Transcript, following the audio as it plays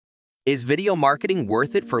Is video marketing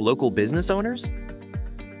worth it for local business owners?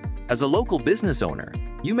 As a local business owner,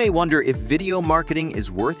 you may wonder if video marketing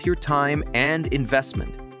is worth your time and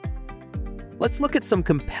investment. Let's look at some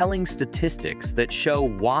compelling statistics that show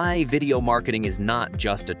why video marketing is not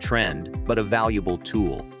just a trend, but a valuable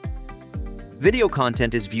tool. Video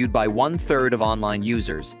content is viewed by 1/3 of online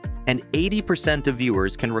users, and 80% of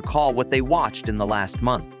viewers can recall what they watched in the last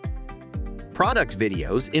month. Product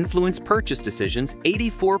videos influence purchase decisions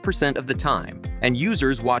 84% of the time, and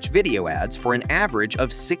users watch video ads for an average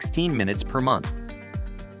of 16 minutes per month.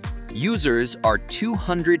 Users are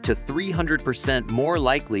 200 to 300% more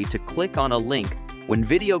likely to click on a link when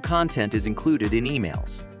video content is included in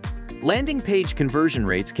emails. Landing page conversion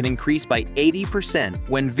rates can increase by 80%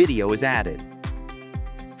 when video is added.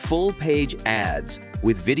 Full page ads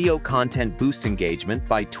with video content boost engagement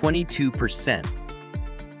by 22%.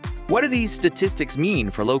 What do these statistics mean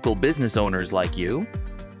for local business owners like you?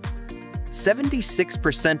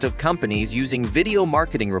 76% of companies using video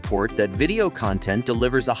marketing report that video content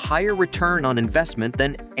delivers a higher return on investment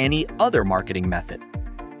than any other marketing method.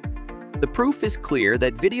 The proof is clear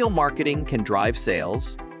that video marketing can drive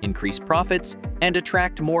sales, increase profits, and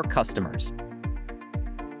attract more customers.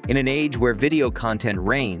 In an age where video content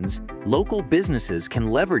reigns, local businesses can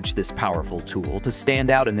leverage this powerful tool to stand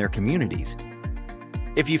out in their communities.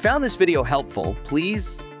 If you found this video helpful,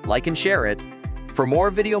 please like and share it. For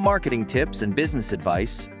more video marketing tips and business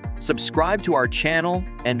advice, subscribe to our channel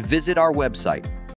and visit our website.